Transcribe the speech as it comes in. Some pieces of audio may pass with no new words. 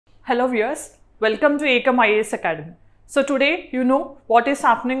Hello viewers, welcome to EKAM IAS Academy. So today you know what is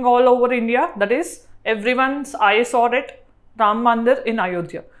happening all over India, that is everyone's eyes are at Ram Mandir in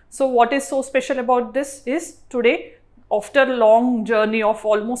Ayodhya. So what is so special about this is today, after a long journey of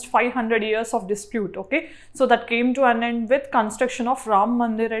almost 500 years of dispute, so that came to an end with construction of Ram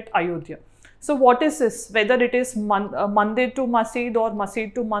Mandir at Ayodhya. So what is this? Whether it is Mandir to Masjid or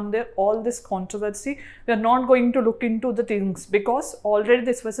Masjid to Mandir, all this controversy, we are not going to look into the things because already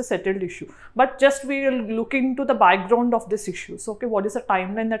this was a settled issue. But just we will look into the background of this issue. So, what is the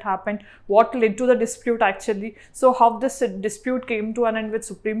timeline that happened? What led to the dispute actually? So, how this dispute came to an end with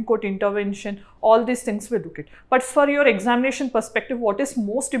Supreme Court intervention, all these things we'll look at. But for your examination perspective, what is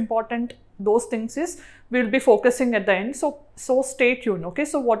most important, those things is we'll be focusing at the end. So stay tuned.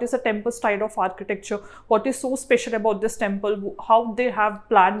 So what is the temple style of architecture? What is so special about this temple? How they have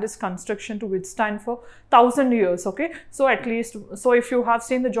planned this construction to withstand for 1000 years. So at least, so if you have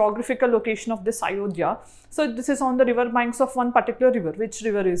seen the geographical location of this Ayodhya, so this is on the river banks of one particular river. Which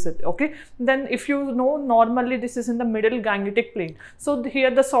river is it? Then if you know, normally this is in the middle Gangetic plain. So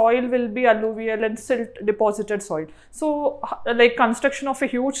here the soil will be alluvial and silt deposited soil. So like construction of a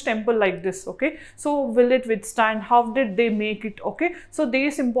huge temple like this, so will it withstand? How did they make it? So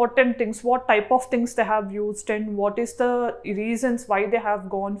these important things, what type of things they have used and what is the reasons why they have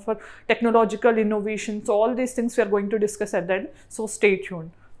gone for technological innovations. So all these things we are going to discuss at the end. So stay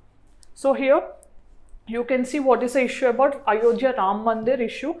tuned. So here you can see what is the issue about Ayodhya Ram Mandir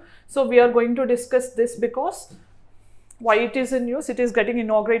issue. So we are going to discuss this because why it is in news. It is getting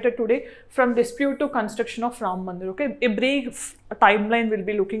inaugurated today, from dispute to construction of Ram Mandir. A brief timeline will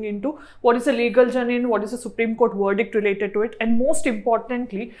be looking into what is the legal journey and what is the Supreme Court verdict related to it, and most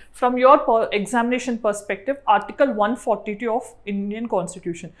importantly from your examination perspective, Article 142 of Indian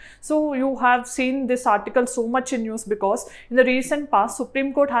Constitution. So you have seen this article so much in news because in the recent past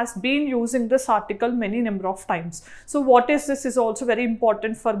Supreme Court has been using this article many number of times. So what is this is also very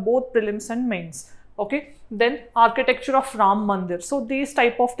important for both prelims and mains. Then architecture of Ram Mandir. So these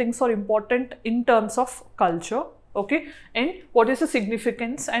type of things are important in terms of culture, and what is the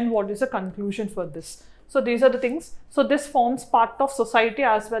significance and what is the conclusion for this. So these are the things. So this forms part of society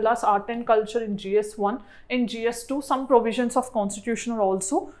as well as art and culture in GS1. In GS2, some provisions of constitution are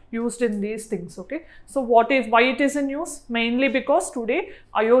also used in these things. So why it is in news? Mainly because today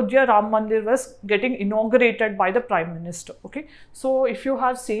Ayodhya Ram Mandir was getting inaugurated by the Prime Minister. So if you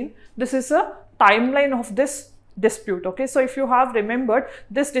have seen, this is a timeline of this dispute. So if you have remembered,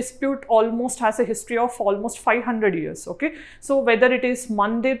 this dispute almost has a history of almost 500 years. So whether it is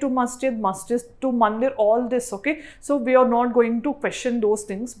Mandir to Masjid, Masjid to Mandir, all this. So we are not going to question those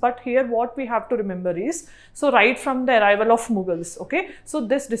things, but here what we have to remember is, so right from the arrival of Mughals, so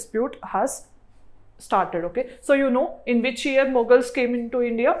this dispute has started. So you know in which year Mughals came into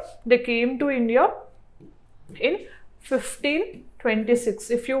India? They came to India in 1526.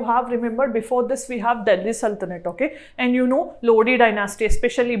 If you have remembered, before this we have Delhi Sultanate, and you know Lodi dynasty,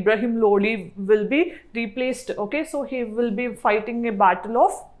 especially Ibrahim Lodi will be replaced. So he will be fighting a battle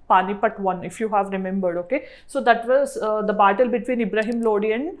of Panipat 1, if you have remembered. So that was the battle between Ibrahim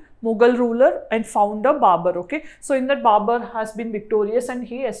Lodi and Mughal ruler and founder Babur. So in that, Babur has been victorious and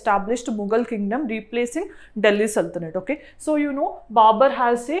he established Mughal kingdom, replacing Delhi Sultanate. So you know Babur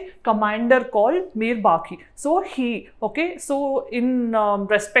has a commander called Mir Baqi. So he, so in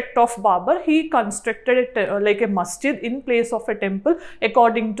respect of Babur, he constructed like a masjid in place of a temple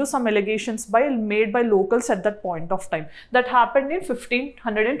according to some allegations made by locals at that point of time. That happened in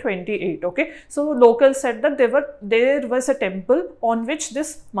 1528. So locals said that there was a temple on which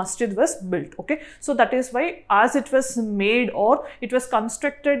this masjid was built. So that is why, as it was made or it was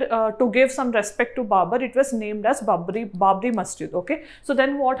constructed to give some respect to Babur, it was named as Babri Masjid. So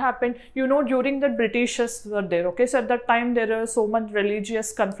then what happened, you know, during the Britishers were there. So at that time there are so much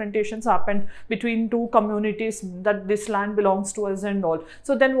religious confrontations happened between two communities, that this land belongs to us and all.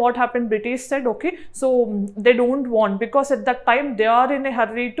 So then what happened, British said, so they don't want, because at that time they are in a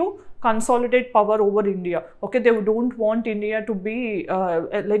hurry to consolidate power over India. They don't want India to be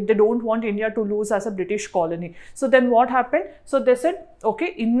they don't want India to lose as a British colony. So then what happened? So they said,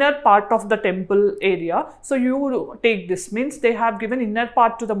 inner part of the temple area, so you take this, means they have given inner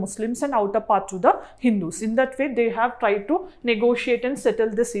part to the Muslims and outer part to the Hindus. In that way they have tried to negotiate and settle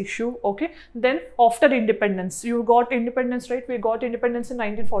this issue. Then after independence, you got independence, right? We got independence in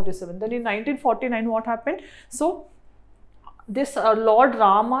 1947. Then in 1949 what happened? So this Lord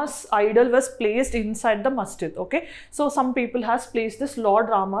Rama's idol was placed inside the masjid. Okay, so some people has placed this Lord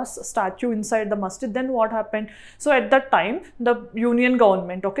Rama's statue inside the masjid. Then what happened? So at that time, the union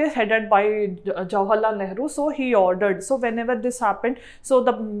government, okay, headed by Jawaharlal Nehru, so he ordered. So whenever this happened, so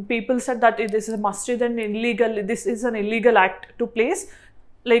the people said that this is a masjid and illegal. This is an illegal act to place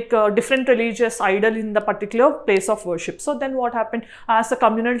like different religious idol in the particular place of worship. So then what happened, as the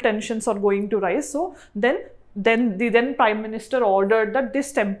communal tensions are going to rise, so then the Prime Minister ordered that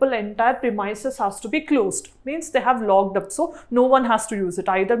this temple entire premises has to be closed, means they have locked up, so no one has to use it,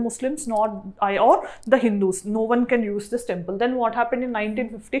 either Muslims or the Hindus, no one can use this temple. Then what happened in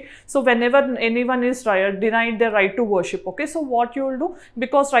 1950, so whenever anyone is denied their right to worship, okay, so what you will do,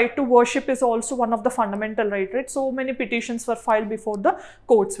 because right to worship is also one of the fundamental right, so many petitions were filed before the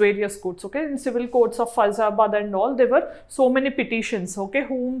courts, various courts, okay, in civil courts of Faizabad and all, there were so many petitions, okay,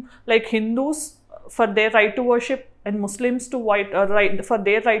 whom like Hindus for their right to worship and Muslims to for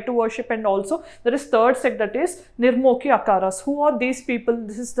their right to worship, and also there is third sect, that is Nirmokhi Akaras. Who are these people?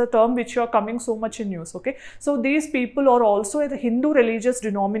 This is the term which you are coming so much in news, okay. So these people are also a Hindu religious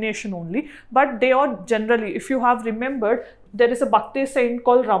denomination only, but they are generally, if you have remembered, there is a Bhakti saint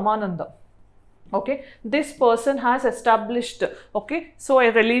called Ramananda. Okay, this person has established, okay, so a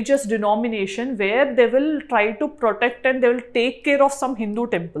religious denomination where they will try to protect and they will take care of some Hindu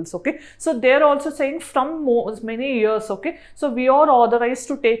temples, okay. So they are also saying from many years, okay, so we are authorized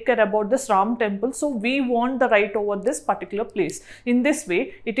to take care about this Ram temple, so we want the right over this particular place. In this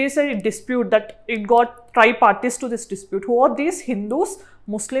way, it is a dispute that it got tri-parties to this dispute. Who are these? Hindus,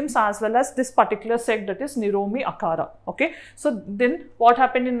 Muslims, as well as this particular sect, that is Niromi Akara. Okay, so then what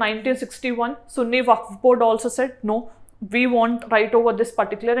happened in 1961? Sunni Waqf Board also said no, we want right over this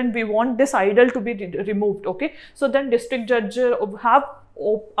particular and we want this idol to be removed. Okay, so then district judge have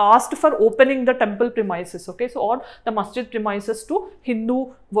asked for opening the temple premises, okay, so or the masjid premises to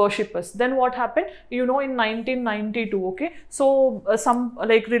Hindu worshippers. Then what happened, you know, in 1992, okay, so some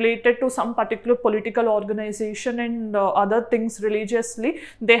like related to some particular political organization and other things religiously,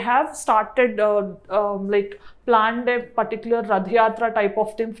 they have started like planned a particular Rath Yatra type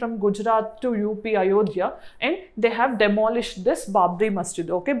of thing from Gujarat to UP Ayodhya, and they have demolished this Babri Masjid,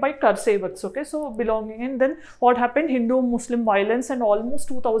 okay, by Karsevaks, okay, so belonging. And then what happened, Hindu-Muslim violence, and almost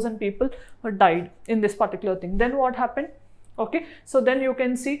 2,000 people died in this particular thing. Then what happened? Okay, so then you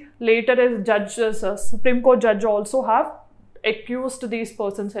can see later as judges, Supreme Court judge also have accused these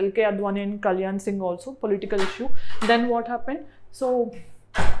persons, LK Advani and Kalyan Singh also, political issue. Then what happened? So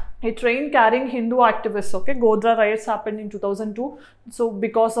a train carrying Hindu activists, okay, Godhra riots happened in 2002. So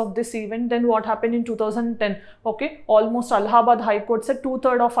because of this event, then what happened in 2010, okay, almost Allahabad High Court said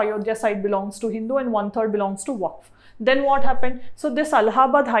 2/3 of Ayodhya site belongs to Hindu and 1/3 belongs to Waqf. Then what happened? So this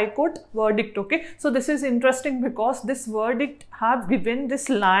Allahabad High Court verdict, okay, so this is interesting because this verdict have given this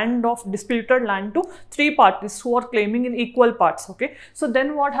land of disputed land to 3 parties who are claiming in equal parts, okay. So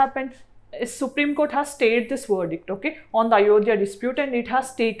then what happened? Supreme Court has stayed this verdict, okay, on the Ayodhya dispute, and it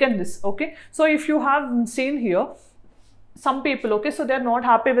has taken this, okay. So if you have seen here, some people, okay, so they are not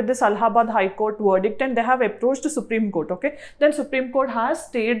happy with this Allahabad High Court verdict and they have approached the Supreme Court, okay. Then Supreme Court has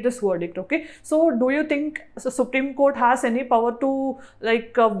stayed this verdict, okay. So do you think the Supreme Court has any power to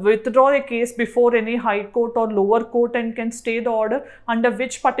like withdraw a case before any High Court or lower court and can stay the order? Under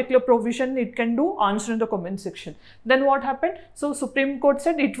which particular provision it can do? Answer in the comment section. Then what happened? So Supreme Court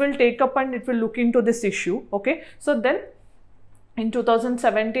said it will take up and it will look into this issue, okay. So then in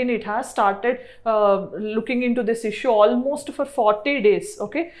 2017, it has started looking into this issue almost for 40 days,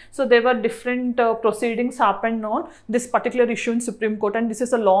 okay. So there were different proceedings happened on this particular issue in Supreme Court, and this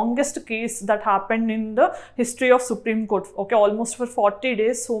is the longest case that happened in the history of Supreme Court, okay. Almost for 40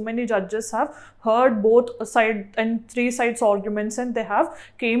 days, so many judges have heard both side and 3 sides arguments, and they have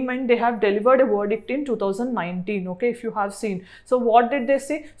came and they have delivered a verdict in 2019, okay, if you have seen. So what did they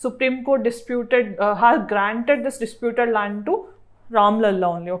say? Supreme Court disputed, has granted this disputed land to Ram Lalla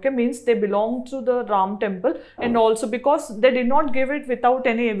only, okay, means they belong to the Ram temple, and also because they did not give it without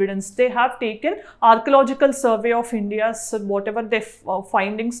any evidence, they have taken archaeological survey of India's whatever they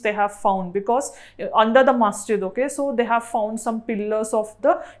findings they have found, because under the masjid, okay, so they have found some pillars of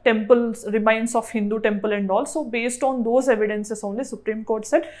the temples, remains of Hindu temple and all. So based on those evidences only, Supreme Court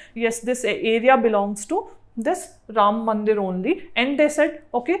said yes, this area belongs to this Ram Mandir only, and they said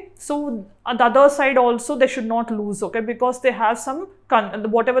okay, so on the other side also they should not lose, okay, because they have some,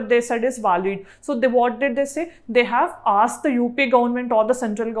 whatever they said is valid. So what did they say? They have asked the UP government or the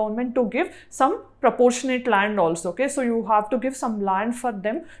central government to give some proportionate land also, okay. So you have to give some land for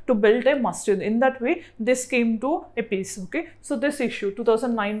them to build a masjid. In that way this came to a peace, okay. So this issue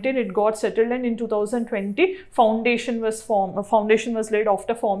 2019 it got settled, and in 2020 foundation was laid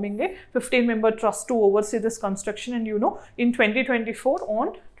after forming a 15-member trust to oversee this construction. And in 2024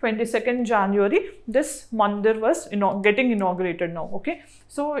 on 22nd January this Mandir was getting inaugurated now, okay.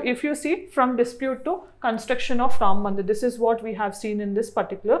 So if you see from dispute to construction of Ram Mandir, this is what we have seen in this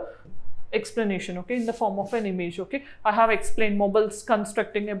particular explanation, okay, in the form of an image, okay. I have explained Mughals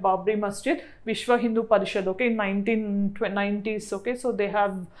constructing a Babri Masjid, Vishwa Hindu Parishad, okay, in 1990s, okay. So they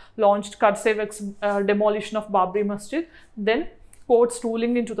have launched Karsevak's demolition of Babri Masjid, then court's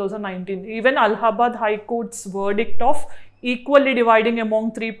ruling in 2019. Even Allahabad High Court's verdict of equally dividing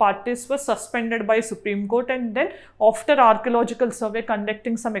among 3 parties was suspended by Supreme Court, and then after archaeological survey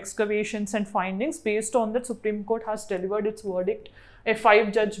conducting some excavations and findings, based on that Supreme Court has delivered its verdict, a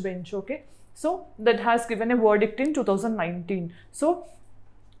 5-judge bench, okay. So that has given a verdict in 2019. So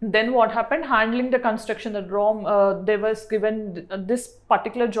then what happened? Handling the construction, the they was given this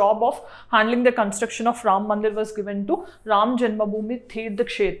particular job of handling the construction of Ram Mandir was given to Ram Janmabhoomi Tirth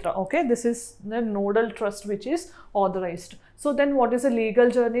Kshetra, okay. This is the nodal trust which is authorized. So then what is the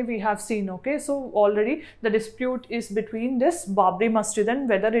legal journey we have seen, okay. So already the dispute is between this Babri Masjid and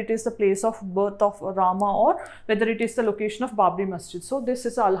whether it is the place of birth of Rama or whether it is the location of Babri Masjid. So this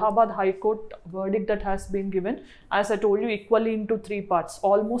is Allahabad High Court verdict that has been given, as I told you, equally into 3 parts,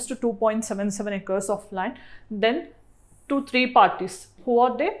 almost 2.77 acres of land, then to 3 parties. Who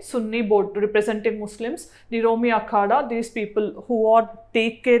are they? Sunni board representing Muslims, Niromi Akhada, these people who are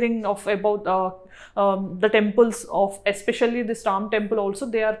take caring of about the temples of, especially this Ram temple also,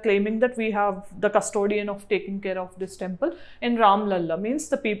 they are claiming that we have the custodian of taking care of this temple. And Ram Lalla means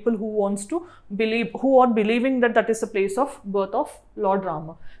the people who wants to believe, who are believing that that is the place of birth of Lord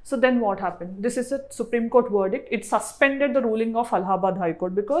Rama. So then what happened? This is a Supreme Court verdict. It suspended the ruling of Allahabad High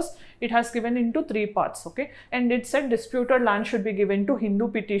Court because it has given into 3 parts, okay. And it said disputed land should be given to Hindu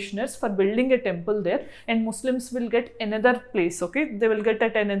petitioners for building a temple there, and Muslims will get another place, okay. They will get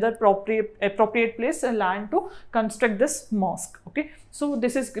at another appropriate place a land to construct this mosque, okay. So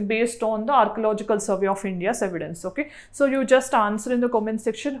this is based on the Archaeological Survey of India's evidence, okay. So you just answer in the comment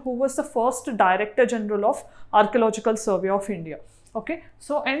section who was the first Director General of Archaeological Survey of India, okay.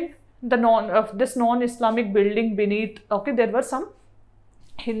 So and the this non-Islamic building beneath, okay, there were some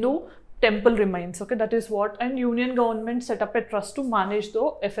Hindu temple remains, okay, that is what. And Union government set up a trust to manage the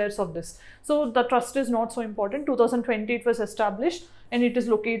affairs of this. So the trust is not so important. 2020 it was established and it is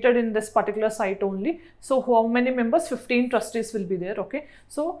located in this particular site only. So how many members? 15 trustees will be there, okay.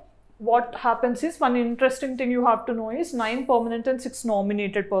 So what happens is, one interesting thing you have to know is 9 permanent and 6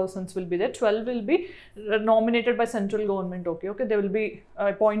 nominated persons will be there. 12 will be nominated by central government, okay. They will be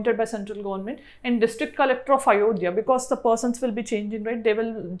appointed by central government. And district collector of Ayodhya, because the persons will be changing, right, they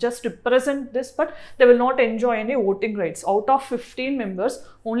will just represent this, but they will not enjoy any voting rights. Out of 15 members,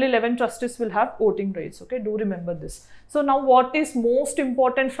 only 11 trustees will have voting rights, okay. Do remember this. So now what is most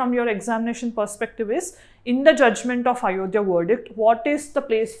important from your examination perspective is, in the judgment of Ayodhya verdict, what is the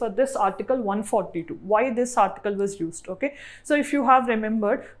place for this article 142? Why this article was used, okay. So if you have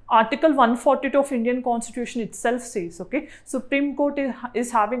remembered, article 142 of Indian Constitution itself says, okay, Supreme Court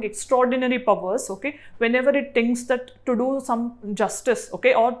is having extraordinary powers, okay, whenever it thinks that to do some justice,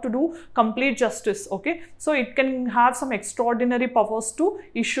 okay, or to do complete justice, okay. So it can have some extraordinary powers to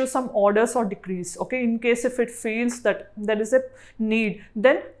issue some orders or decrees, okay, in case if it feels that there is a need,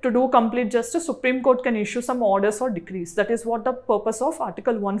 then to do complete justice, Supreme Court can issue some orders or decrees. That is what the purpose of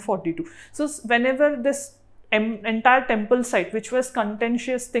article 142. So whenever this entire temple site, which was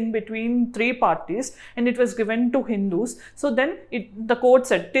contentious thing between 3 parties, and it was given to Hindus, so then the court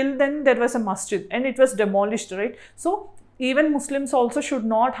said till then there was a masjid and it was demolished, right. So even Muslims also should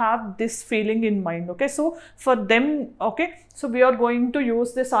not have this feeling in mind, okay. So for them, okay, so we are going to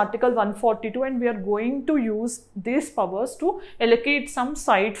use this article 142 and we are going to use these powers to allocate some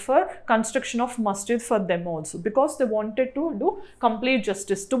site for construction of masjid for them also, because they wanted to do complete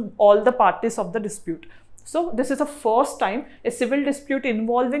justice to all the parties of the dispute. So this is the first time a civil dispute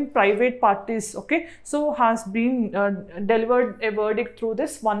involving private parties, okay, so has been delivered a verdict through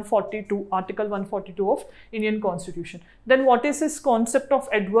this 142, article 142 of Indian Constitution. Then what is this concept of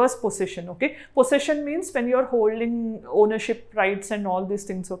adverse possession, okay. Possession means when you are holding ownership rights and all these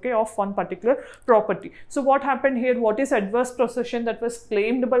things, okay, of one particular property. So what happened here, what is adverse possession that was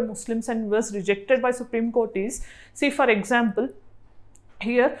claimed by Muslims and was rejected by Supreme Court is, see, for example,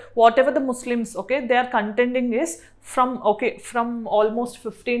 here whatever the Muslims, okay, they are contending is from, okay, from almost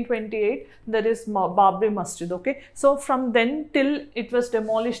 1528 there is Babri Masjid, okay. So from then till it was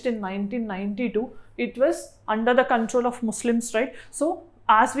demolished in 1992, it was under the control of Muslims, right? So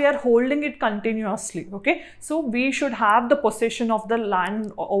as we are holding it continuously, okay, so we should have the possession of the land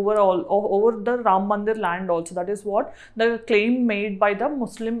overall, over the Ram Mandir land also. That is what the claim made by the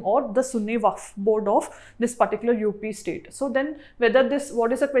Muslim or the Sunni Waqf board of this particular UP state. So then whether this,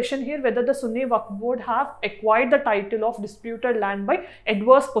 what is the question here, whether the Sunni Waqf board have acquired the title of disputed land by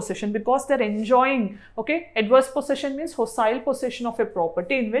adverse possession, because they are enjoying, okay, adverse possession means hostile possession of a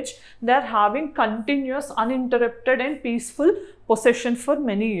property in which they are having continuous, uninterrupted and peaceful possession for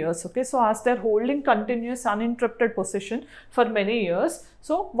many years, okay. So as they're holding continuous uninterrupted possession for many years,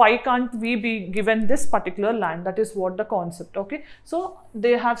 so why can't we be given this particular land? That is what the concept, okay. So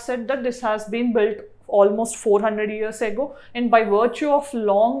they have said that this has been built almost 400 years ago, and by virtue of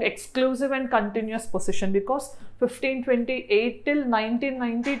long exclusive and continuous possession, because 1528 till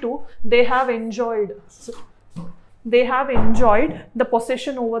 1992 they have enjoyed, they have enjoyed the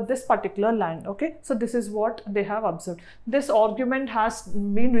possession over this particular land, okay. So this is what they have observed. This argument has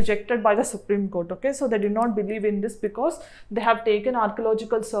been rejected by the Supreme Court, okay. So they did not believe in this because they have taken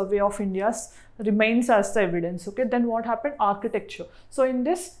archaeological survey of India's remains as the evidence, okay. Then what happened? Architecture. So in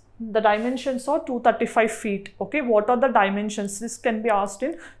this, the dimensions are 235 feet, okay. What are the dimensions? This can be asked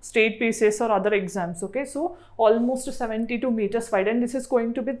in state PCS or other exams, okay. So almost 72 meters wide, and this is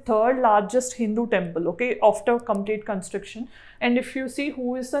going to be third largest Hindu temple, okay, after complete construction. And if you see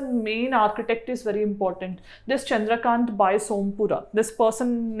who is the main architect is very important. This Chandrakant Bai Sompura, this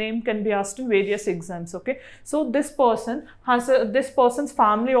person name can be asked in various exams, okay. So this person has a, this person's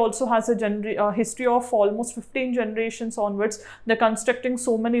family also has a history of almost 15 generations onwards. They're constructing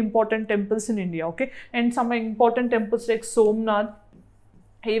so many important temples in India, okay. And some important temples like Somnath,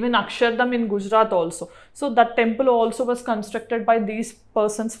 even Akshardham in Gujarat also. So that temple also was constructed by these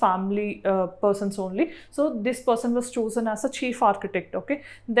persons, family persons only. So this person was chosen as a chief architect, okay.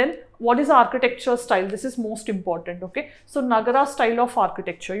 Then what is architecture style? This is most important, okay. So Nagara style of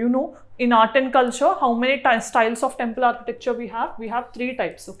architecture, you know, in art and culture, how many styles of temple architecture we have? We have 3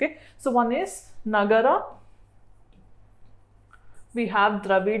 types, okay. So one is Nagara, we have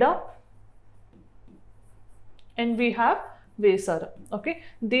Dravida, and we have Vesara, okay.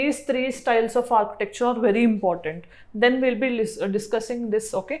 These 3 styles of architecture are very important. Then we'll be discussing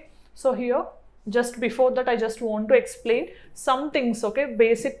this, okay. So here, just before that, I just want to explain some things, okay,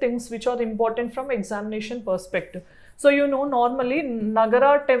 basic things which are important from examination perspective. So you know, normally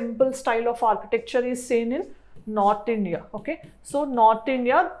Nagara temple style of architecture is seen in North India, okay. So North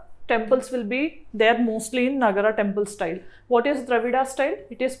India temples will be there mostly in Nagara temple style. What is Dravida style?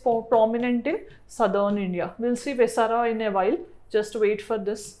 It is prominent in southern India. We'll see Vesara in a while. Just wait for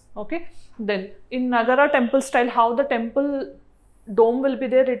this, okay. Then in Nagara temple style, how the temple dome will be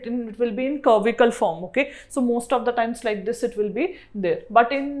there, it will be in curvical form, okay. So most of the times like this it will be there.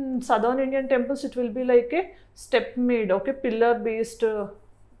 But in southern Indian temples, it will be like a step made, okay, pillar based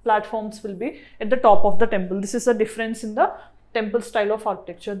platforms will be at the top of the temple. This is a difference in the temple style of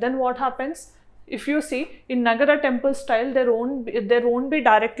architecture. Then what happens? If you see in Nagara temple style, there won't be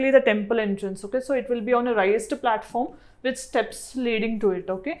directly the temple entrance, okay. So it will be on a raised platform with steps leading to it,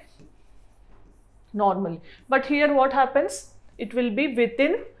 okay, normally. But here what happens? It will be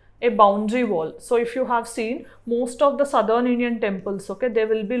within a boundary wall. So if you have seen most of the southern Indian temples, okay, they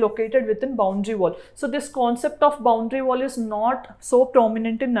will be located within boundary wall. So this concept of boundary wall is not so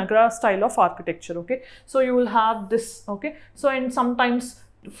prominent in Nagara style of architecture, okay. So you will have this, okay. So and sometimes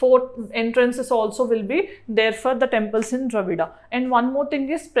 4 entrances also will be there for the temples in Dravida. And one more thing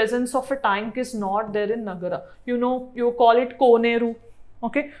is presence of a tank is not there in Nagara. You know, you call it Koneru,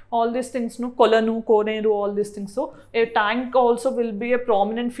 okay, all these things, no, Kolanu, Koneru, all these things. So a tank also will be a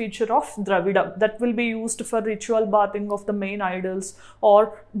prominent feature of Dravida that will be used for ritual bathing of the main idols,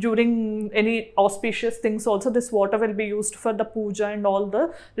 or during any auspicious things also this water will be used for the puja and all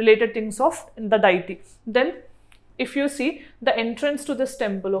the related things of the deity. Then if you see the entrance to this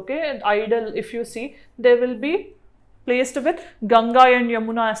temple, okay, idol, if you see, they will be placed with Ganga and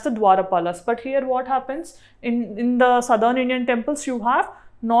Yamuna as the Dwarapalas. But here what happens? In the southern Indian temples, you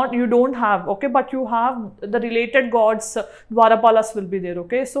don't have, okay, but you have the related gods, Dwarapalas will be there,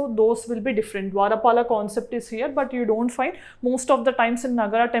 okay. So those will be different. Dwarapala concept is here, but you don't find most of the times in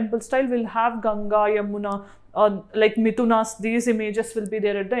Nagara temple style will have Ganga, Yamuna, like Mithunas, these images will be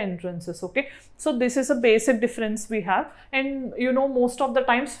there at the entrances, okay. So this is a basic difference we have. And you know, most of the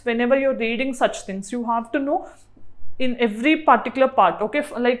times whenever you're reading such things, you have to know in every particular part, okay?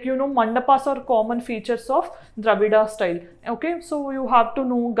 Like, you know, mandapas are common features of Dravida style, okay? So you have to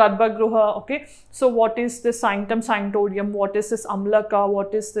know Garbhagruha, okay? So what is this sanctum sanctorium, what is this amlaka,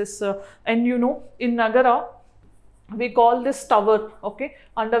 what is this, and you know, in Nagara, we call this tower, okay,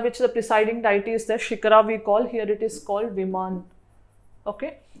 under which the presiding deity is there. Shikara we call, here it is called Viman,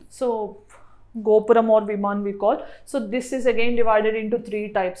 okay? So Gopuram or Viman we call. So this is again divided into 3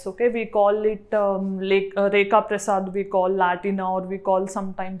 types, okay? We call it Rekha Prasad, we call Latina, or we call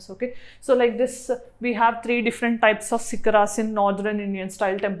sometimes, okay? So like this, we have 3 different types of Sikaras in northern Indian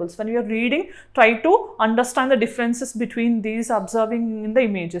style temples. When you are reading, try to understand the differences between these, observing in the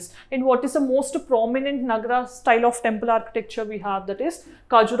images. And what is the most prominent Nagara style of temple architecture we have, that is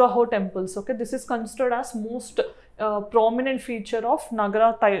Khajuraho temples, okay? This is considered as most prominent feature of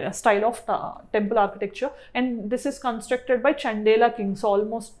Nagara style of temple architecture, and this is constructed by Chandela kings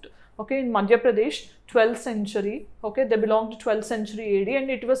almost, okay, in Madhya Pradesh, 12th century, okay? They belong to 12th century AD,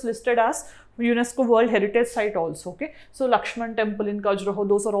 and it was listed as UNESCO World Heritage Site also, okay? So Lakshman temple in Khajuraho,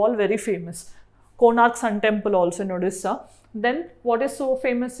 those are all very famous. Konark Sun temple also in Odisha. Then what is so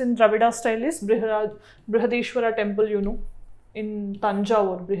famous in Dravida style is Brihadishwara temple, you know, in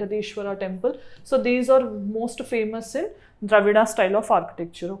Tanjavur, Brihadishwara temple. So these are most famous in Dravida style of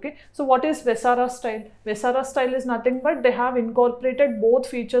architecture, okay? So what is Vesara style? Vesara style is nothing but they have incorporated both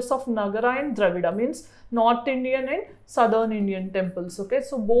features of Nagara and Dravida, means North Indian and Southern Indian temples, okay?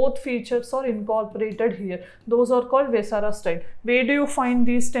 So both features are incorporated here. Those are called Vesara style. Where do you find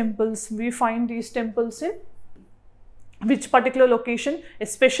these temples? We find these temples in which particular location?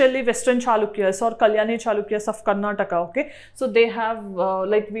 Especially Western Chalukyas or Kalyani Chalukyas of Karnataka, okay? So they have,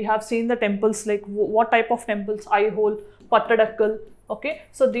 like we have seen the temples, like what type of temples? Aihole, Pattadakkal, okay?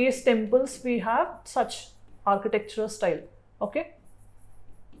 So these temples, we have such architectural style, okay?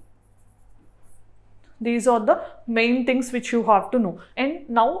 These are the main things which you have to know. And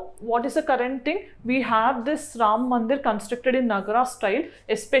now, what is the current thing? We have this Ram Mandir constructed in Nagara style,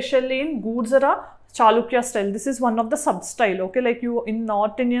 especially in Gurjara Chalukya style. This is one of the sub style, okay? Like you in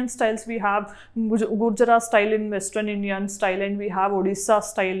North Indian styles, we have Gurjara style in Western Indian style, and we have Odisha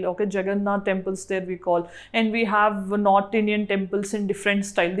style, okay? Jagannath temples there we call, and we have North Indian temples in different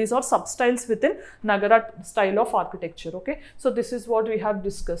style. These are sub styles within Nagara style of architecture, okay? So this is what we have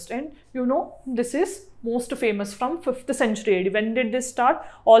discussed, and you know, this is most famous from 5th century AD. When did this start?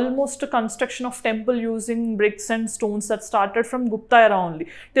 Almost a construction of temple using bricks and stones that started from Gupta era only.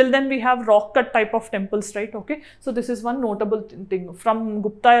 Till then we have rock cut type of temples, right? Okay, so this is one notable thing. From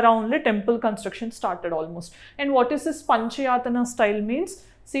Gupta era only temple construction started almost. And what is this Panchayatana style means?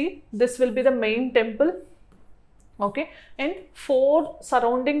 See, this will be the main temple, okay, and 4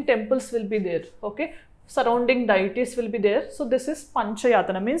 surrounding temples will be there, okay? Surrounding deities will be there. So this is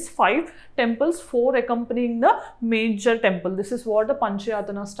Panchayatana, means 5 temples, 4 accompanying the major temple. This is what the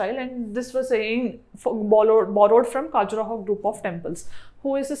Panchayatana style, and this was borrowed from Khajuraho group of temples.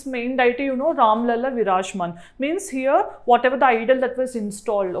 Who is this main deity? You know, Ram Lalla Virajman, means here whatever the idol that was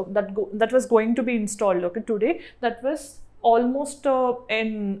installed, that was going to be installed, okay, today, that was almost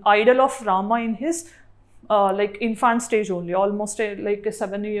an idol of Rama in his like infant stage only, almost like a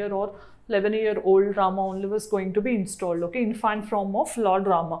 7-year or 11-year-old Rama only was going to be installed, okay, infant form of Lord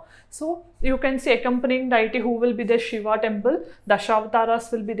Rama. So you can see accompanying deity who will be there, Shiva temple,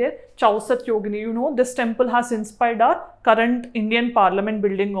 Dashavataras will be there, Chausat Yogini. You know, this temple has inspired our current Indian Parliament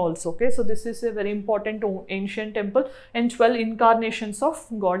building also, okay. So this is a very important ancient temple, and 12 incarnations of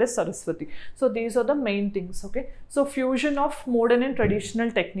goddess Saraswati. So these are the main things, okay. So fusion of modern and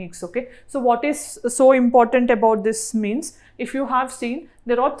traditional techniques, okay. So what is so important about this means, if you have seen,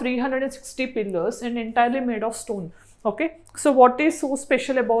 there are 360 pillars and entirely made of stone, okay. So what is so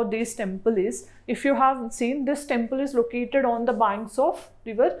special about this temple is, if you have seen, this temple is located on the banks of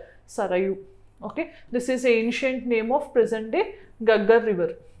river Sarayu, okay. This is the ancient name of present day Gaggar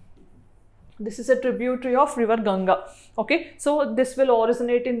river. This is a tributary of river Ganga, okay. So this will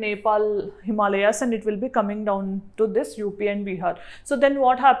originate in Nepal, Himalayas, and it will be coming down to this UP and Bihar. So then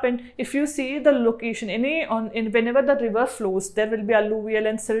what happened, if you see the location, whenever the river flows, there will be alluvial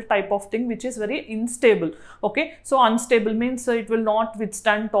and silt type of thing which is very unstable, okay. So unstable means it will not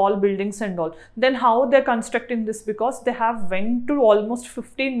withstand tall buildings and all. Then how they are constructing this? Because they have went to almost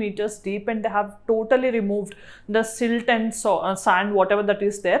 15 meters deep, and they have totally removed the silt and sand, whatever that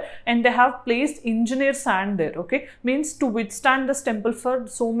is there, and they have placed engineer sand there, okay, means to withstand this temple for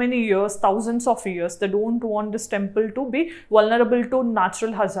so many years, thousands of years. They don't want this temple to be vulnerable to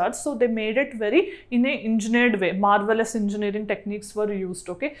natural hazards, so they made it very in a engineered way. Marvelous engineering techniques were used,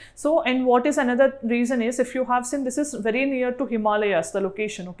 okay. So, and what is another reason is, if you have seen, this is very near to Himalayas, the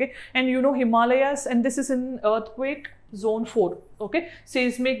location, okay, and you know Himalayas, and this is in earthquake zone 4, okay,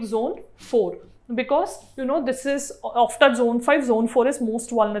 seismic zone 4, because you know this is after zone 5, zone 4 is most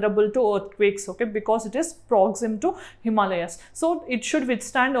vulnerable to earthquakes, okay, because it is proximate to Himalayas, so it should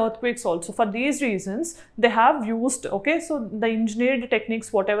withstand earthquakes also. For these reasons they have used, okay, so the engineered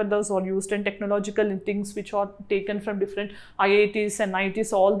techniques, whatever those are used, and technological things which are taken from different IITs and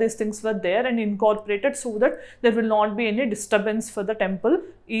IITs, all these things were there and incorporated, so that there will not be any disturbance for the temple,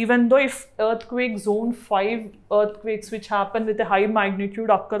 even though if earthquake zone 5 earthquakes which happen with a high magnitude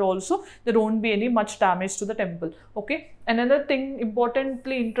occur also, there won't be any much damage to the temple, okay. Another thing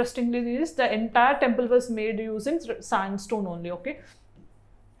importantly, interestingly, is the entire temple was made using sandstone only, okay.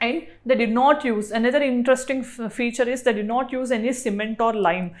 And they did not use, another interesting feature is they did not use any cement or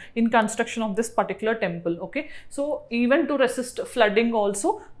lime in construction of this particular temple, okay. So even to resist flooding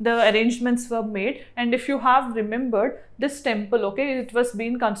also the arrangements were made. And if you have remembered, this temple, okay, it was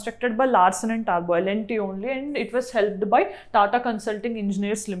being constructed by Larsen and Toubro, L&T only, and it was helped by Tata Consulting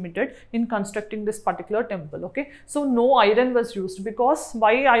Engineers Limited in constructing this particular temple, okay. So no iron was used, because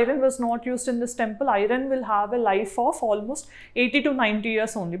why iron was not used in this temple? Iron will have a life of almost 80 to 90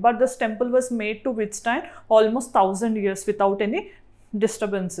 years only, but this temple was made to withstand almost 1000 years without any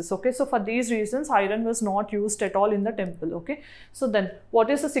disturbances, okay. So for these reasons iron was not used at all in the temple, okay. So then what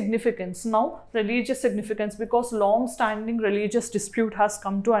is the significance? Now religious significance, because long standing religious dispute has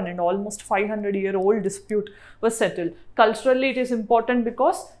come to an end. Almost 500-year-old dispute was settled. Culturally it is important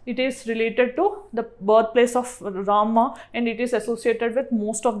because it is related to the birthplace of Rama, and it is associated with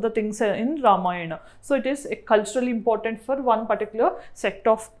most of the things in Ramayana. So it is culturally important for one particular sect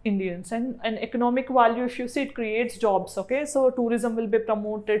of Indians. And an economic value, if you see, it creates jobs, okay. So tourism will be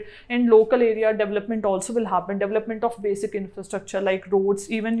promoted, and local area development also will happen. Development of basic infrastructure like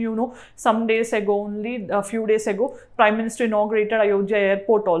roads. Even you know, some days ago, only a few days ago, Prime Minister inaugurated Ayodhya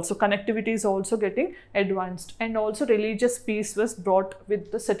airport also. Connectivity is also getting advanced, and also religious peace was brought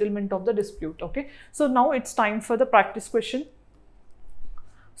with the settlement of the dispute, okay. So now it's time for the practice question.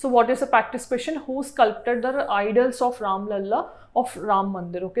 So what is the practice question? Who sculpted the idols of Ram Lalla of Ram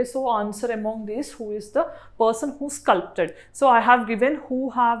Mandir? Okay, so answer among these, who is the person who sculpted. So I have given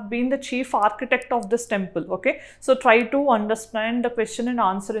who have been the chief architect of this temple, okay. So try to understand the question and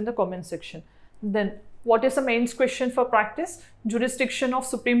answer in the comment section. Then what is the mains question for practice? Jurisdiction of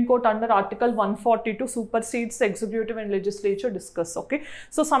Supreme Court under Article 142 supersedes executive and legislature, discuss, okay.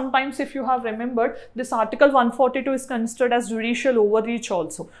 So sometimes if you have remembered, this Article 142 is considered as judicial overreach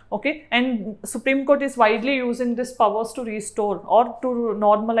also, okay, and Supreme Court is widely using this powers to restore or to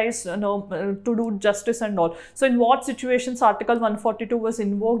normalize, to do justice and all. So in what situations Article 142 was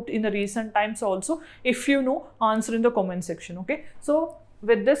invoked in the recent times also? If you know, answer in the comment section, okay. So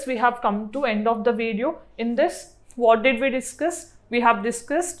with this we have come to end of the video. In this, what did we discuss? We have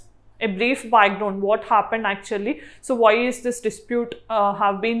discussed a brief background, what happened actually. So why is this dispute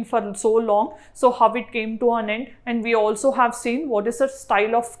have been for so long? So how it came to an end, and we also have seen what is the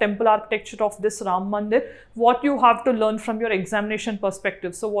style of temple architecture of this Ram Mandir, what you have to learn from your examination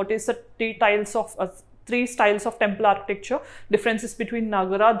perspective. So what is the three styles of temple architecture, differences between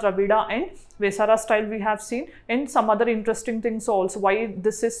Nagara, Dravida and Vesara style we have seen, and some other interesting things also, why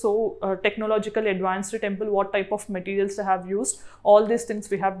this is so technologically advanced temple, what type of materials they have used, all these things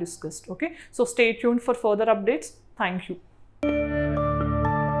we have discussed, okay. So stay tuned for further updates. Thank you.